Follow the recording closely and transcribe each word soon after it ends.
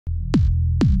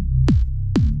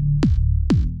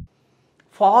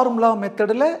Formula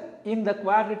மெத்தடில் இந்த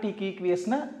quadratic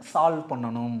ஈக்குவேஷனை சால்வ்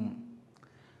பண்ணணும்.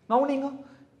 கவனிங்க,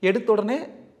 எடுத்த உடனே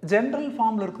ஜென்ரல்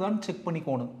ஃபார்மில் இருக்குதான்னு செக்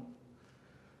பண்ணிக்கோணும்.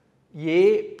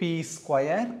 ஏபி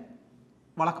ஸ்கொயர்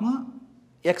வழக்கமாக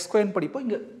எக்ஸ் ஸ்கொயர்னு படிப்போம்,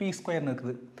 இங்கே பி ஸ்கொயர்னு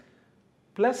இருக்குது.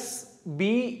 Plus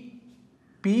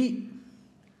BP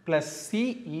plus C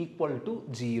equal to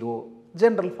 0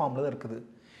 general ஃபார்மில் தான் இருக்குது.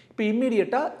 இப்போ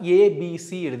இம்மீடியட்டாக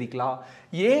ஏபிசி எழுதிக்கலாம்.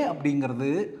 ஏ அப்படிங்கிறது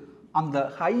அந்த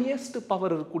ஹையஸ்ட்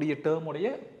பவர் இருக்கக்கூடிய டேர்முடைய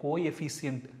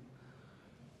கோஎஃபிஷியன்ட்.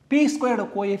 பி ஸ்கொயரோட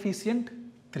கோஎஃபிஷியன்ட்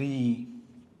 3.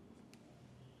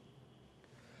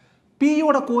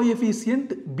 பியோட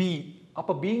கோஎஃபிஷியன்ட் பி.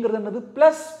 அப்போ பிங்கிறது என்னது?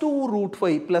 ப்ளஸ்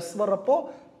 2√5. ப்ளஸ் வர்றப்போ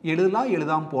எழுதலாம்,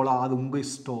 எழுதாம போகலாம், அது உங்கள்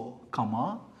இஷ்டம். Comma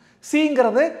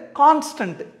சிங்கிறது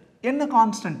constant. என்ன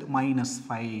கான்ஸ்டன்ட்?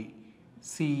 -5.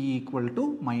 C equal to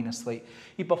 -5.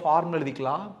 இப்போ ஃபார்முலா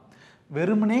எழுதிக்கலாம்.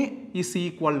 வெறுமனே இஸ்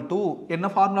ஈக்குவல் டு என்ன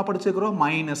formula படிச்சுக்கிறோம்?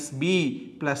 -b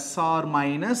plus R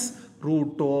minus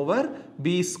root over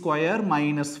B square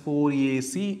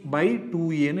 -4ac by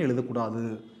 2aன்னு எழுதக்கூடாது,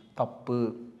 தப்பு.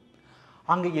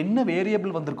 அங்கே என்ன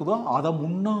வேரியபிள் வந்திருக்குதோ அதை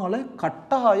முன்னால்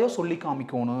கட்டாயம் சொல்லி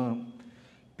காமிக்கணும்.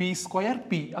 பி ஸ்கொயர்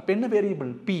பி, அப்போ என்ன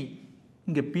வேரியபிள்? பி.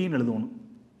 இங்கே பின்னு எழுதணும்.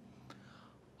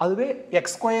 அதுவே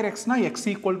எக்ஸ் ஸ்கொயர் எக்ஸ்னா எக்ஸ்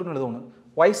ஈக்குவல் டுன்னு எழுதணும்.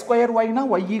 ஒய் ஸ்கொயர் ஒய்னா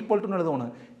ஒய் ஈக்குவல் டுன்னு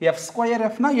எழுதணும். எஃப் ஸ்கொயர்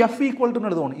எஃப்னா எஃப் ஈக்குவல் டுன்னு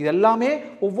எழுதணும். இது எல்லாமே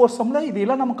ஒவ்வொரு சம்மில்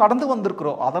இதெல்லாம் நம்ம கடந்து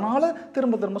வந்திருக்கிறோம், அதனால்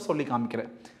திரும்ப திரும்ப சொல்லி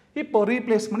காமிக்கிறேன். இப்போ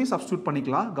ரீப்ளேஸ் பண்ணி சப்ஸ்டியூட்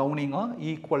பண்ணிக்கலாம். கவுனிங்க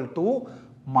ஈக்குவல் டு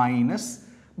மைனஸ்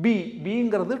பி.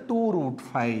 பிங்கிறது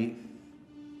 2√5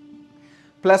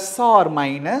 ப்ளஸ் ஆர்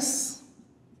மைனஸ்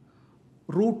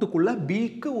ரூட்டுக்குள்ள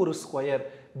பிக்கு ஒரு ஸ்கொயர்.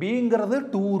 பிங்கிறது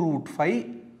 2√5,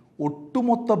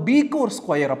 ஒட்டுமொத்த பிக்கு ஒரு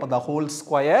ஸ்கொயர், அப்போ த ஹோல்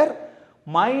ஸ்கொயர்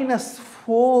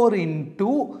 -4 இன்ட்டு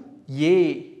ஏ.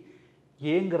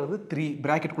 ஏங்கிறது 3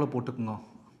 பிராக்கெட்டுக்குள்ளே போட்டுக்குங்க,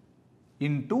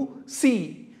 இன்ட்டு சி.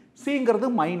 சிங்கிறது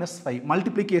 -5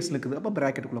 மல்டிப்ளிகேஷன் இருக்குது, அப்போ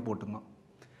பிராக்கெட்டுக்குள்ளே போட்டுங்க.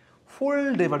 Full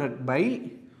divided by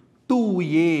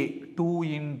 2a. 2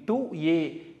 into ஏ.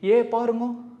 ஏ பாருங்க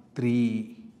 3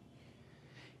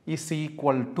 is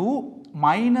equal to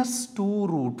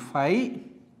 -2√5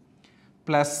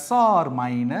 plus or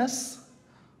minus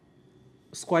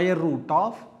square root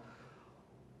of.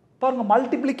 பாருங்க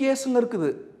மல்டிப்ளிகேஷன் இருக்குது.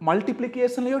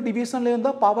 மல்டிப்ளிகேஷன்லையோ டிவிஷன்லையோ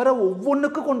இருந்தால் பவரை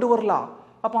ஒவ்வொன்றுக்கு கொண்டு வரலாம்.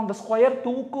 அப்போ அந்த ஸ்கொயர்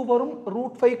 2க்கு வரும்,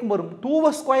 √5க்கு வரும்.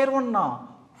 2வை ஸ்கொயர் பண்ணா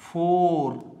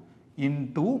 4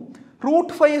 இன்ட்டு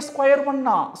 √5 ஸ்கொயர்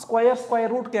பண்ணா ஸ்கொயர்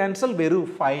ஸ்கொயர் ரூட் கேன்சல்,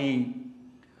 வெறும் 5.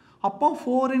 அப்போ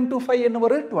 4 இன்ட்டு 5 என்ன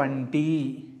வரும்? 20.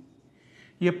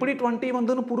 எப்படி 20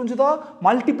 வந்துன்னு புரிஞ்சுதா?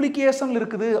 மல்டிப்ளிகேஷன்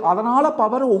இருக்குது, அதனால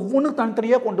பவர் ஒவ்வொன்று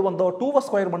தனித்தனியாக கொண்டு வந்தோம். 2வை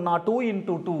ஸ்கொயர் பண்ணா 2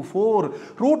 இன்ட்டு 2 4,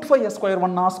 √5 ஸ்கொயர்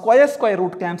பண்ணா ஸ்கொயர் ஸ்கொயர்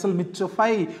ரூட் கேன்சல், மிச்சம்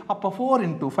 5. அப்போ 4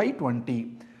 into 5 20.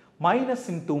 Minus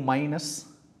into minus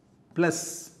plus.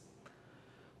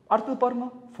 அடுத்தது பாருங்க,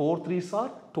 4 3s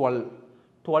are 12.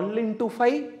 12 into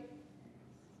 5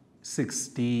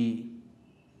 60.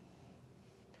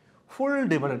 Full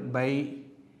divided by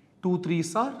 2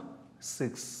 3s are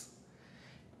 6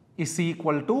 is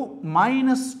equal to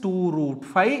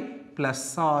 -2√5 plus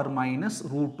or minus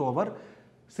root over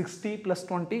 60 plus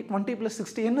 20. 20 plus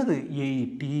 60 என்னது?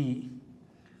 80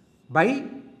 by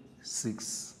 6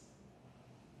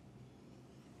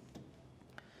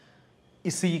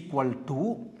 is equal to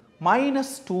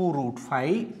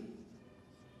 -2√5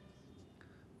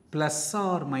 plus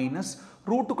or minus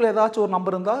ரூட்டுக்குள்ள ஏதாச்சும் ஒரு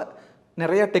number இருந்தால்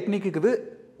நிறைய technique இருக்குது.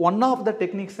 One of the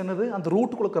techniques என்னது? அந்த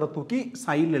ரூட்டுக்குள்ள இருக்கிற தூக்கி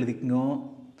சைடில் எழுதிக்கங்க.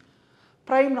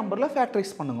 ப்ரைம் நம்பரில்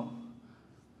ஃபேக்டரைஸ் பண்ணுங்க.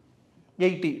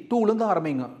 80 2லேருந்து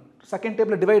ஆரம்பிங்க. செகண்ட்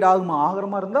டேபிள் டிவைட் ஆகுமா? ஆகிற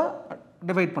மாதிரி இருந்தால்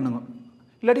டிவைட் பண்ணுங்க,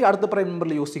 இல்லாட்டி அடுத்த ப்ரைம்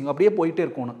நம்பரில் யோசிங்க. அப்படியே போயிட்டே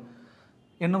இருக்கணும்.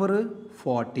 என்ன வரும்?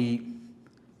 40.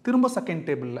 திரும்ப செகண்ட்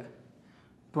டேபிளில்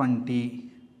 20,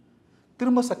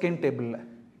 திரும்ப செகண்ட் டேபிளில்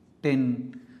 10,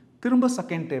 திரும்ப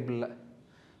செகண்ட் டேபிளில்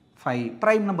 5.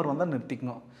 ப்ரைம் நம்பர் வந்தால்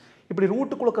நிறுத்திக்கணும். இப்படி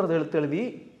ரூட்டுக்குள்ள இருக்கிறத எழுதி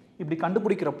இப்படி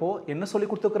கண்டுபிடிக்கிறப்போ என்ன சொல்லி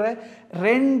கொடுத்துருக்குற?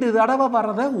 2 தடவை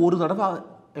வர்றதை ஒரு தடவை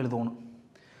எழுதணும்.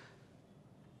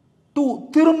 2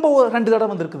 திரும்ப 2 தடவை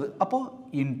வந்திருக்குது, அப்போ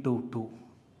இன்டூ 2.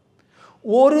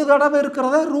 ஒரு தடவை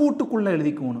இருக்கிறத ரூட்டுக்குள்ள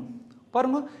எழுதிக்கணும்.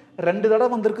 பாருங்க, 2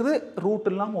 தடவை வந்திருக்குது, ரூட்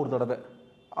இல்லாமல் ஒரு தடவை,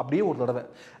 அப்படியே ஒரு தடவை.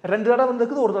 2 தடவை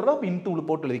வந்திருக்குது, ஒரு தடவை இன்டூவில்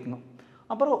போட்டு எழுதிக்கணும்.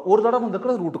 அப்புறம் ஒரு தடவை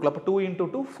வந்திருக்கிறது ரூட்டுக்குள்ள, அப்போ 2 இன்டூ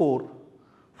 2 4.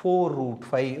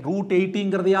 4√5.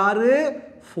 √80ங்கிறது யாரு?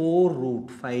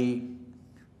 4√5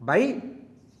 by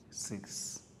 6.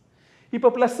 இப்போ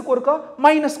பிளஸ்க்கு ஒருக்கா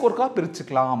மைனஸ்க்கு ஒருக்கா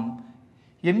பிரிச்சுக்கலாம்.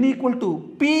 n equal to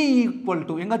p equal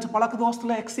to எங்காச்சும் பழக்க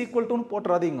தோசத்தில் x ஈக்குவல் டுன்னு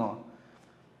போட்டுறாதீங்க.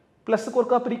 பிளஸ்க்கு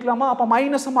ஒருக்கா பிரிக்கலாமா? அப்போ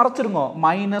மைனஸை மறைச்சிருங்க.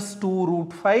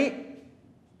 -2√5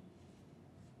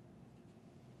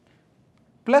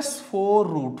 plus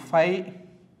 4√5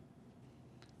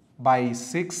 by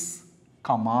 6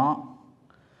 comma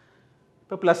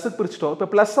இப்போ ப்ளஸ் பிரிச்சிட்டோம். இப்போ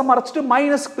ப்ளஸ்ஸை மறைச்சிட்டு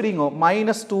மைனஸ்க்கு பிரிங்க.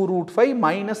 -2 root 5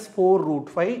 -4 root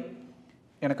 5.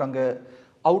 எனக்கு அங்கே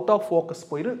அவுட் ஆஃப் ஃபோக்கஸ்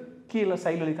போயிடு. கீழே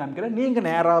சைடில் எழுதி காமிக்கிறேன். நீங்கள்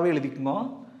நேராகவே எழுதிக்குங்க.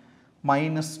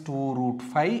 -2 root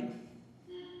 5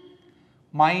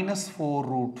 -4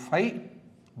 root 5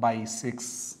 by 6.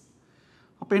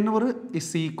 அப்போ என்ன வரும்?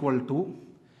 இஸ் ஈக்குவல் டு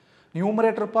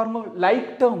நியூமரேட்டர் பாருங்க லைக்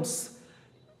டேர்ம்ஸ்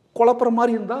குழப்புற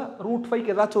மாதிரி இருந்தால்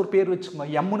 √5க்கு ஏதாச்சும் ஒரு பேர் வச்சுக்கோங்க.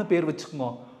 எம்னு பேர் வச்சுக்கோங்க.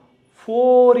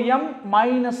 4m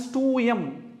minus 2m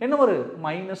என்ன வரும்?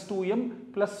 -2m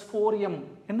plus 4m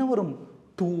என்ன வரும்?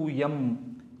 2m.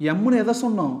 mனு எதை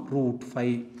சொன்னோம்?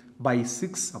 √5 by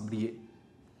 6 அப்படியே.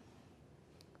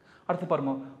 அடுத்து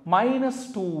பாருங்க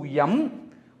 -2m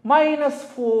minus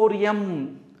 4m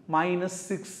minus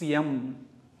 6m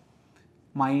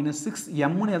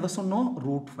 -6mனு எதை சொன்னோம்?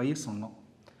 √5 சொன்னோம்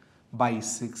by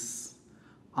 6.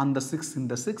 அந்த 6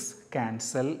 இந்த 6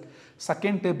 கேன்சல்.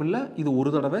 செகண்ட் டேபிளில் இது ஒரு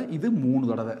தடவை, இது 3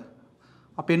 தடவை.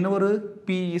 அப்போ என்ன வரும்?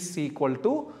 p is equal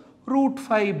to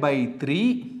 √5 by 3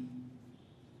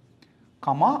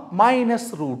 comma minus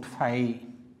 √5.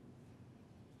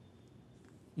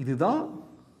 இதுதான்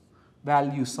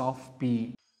values of p.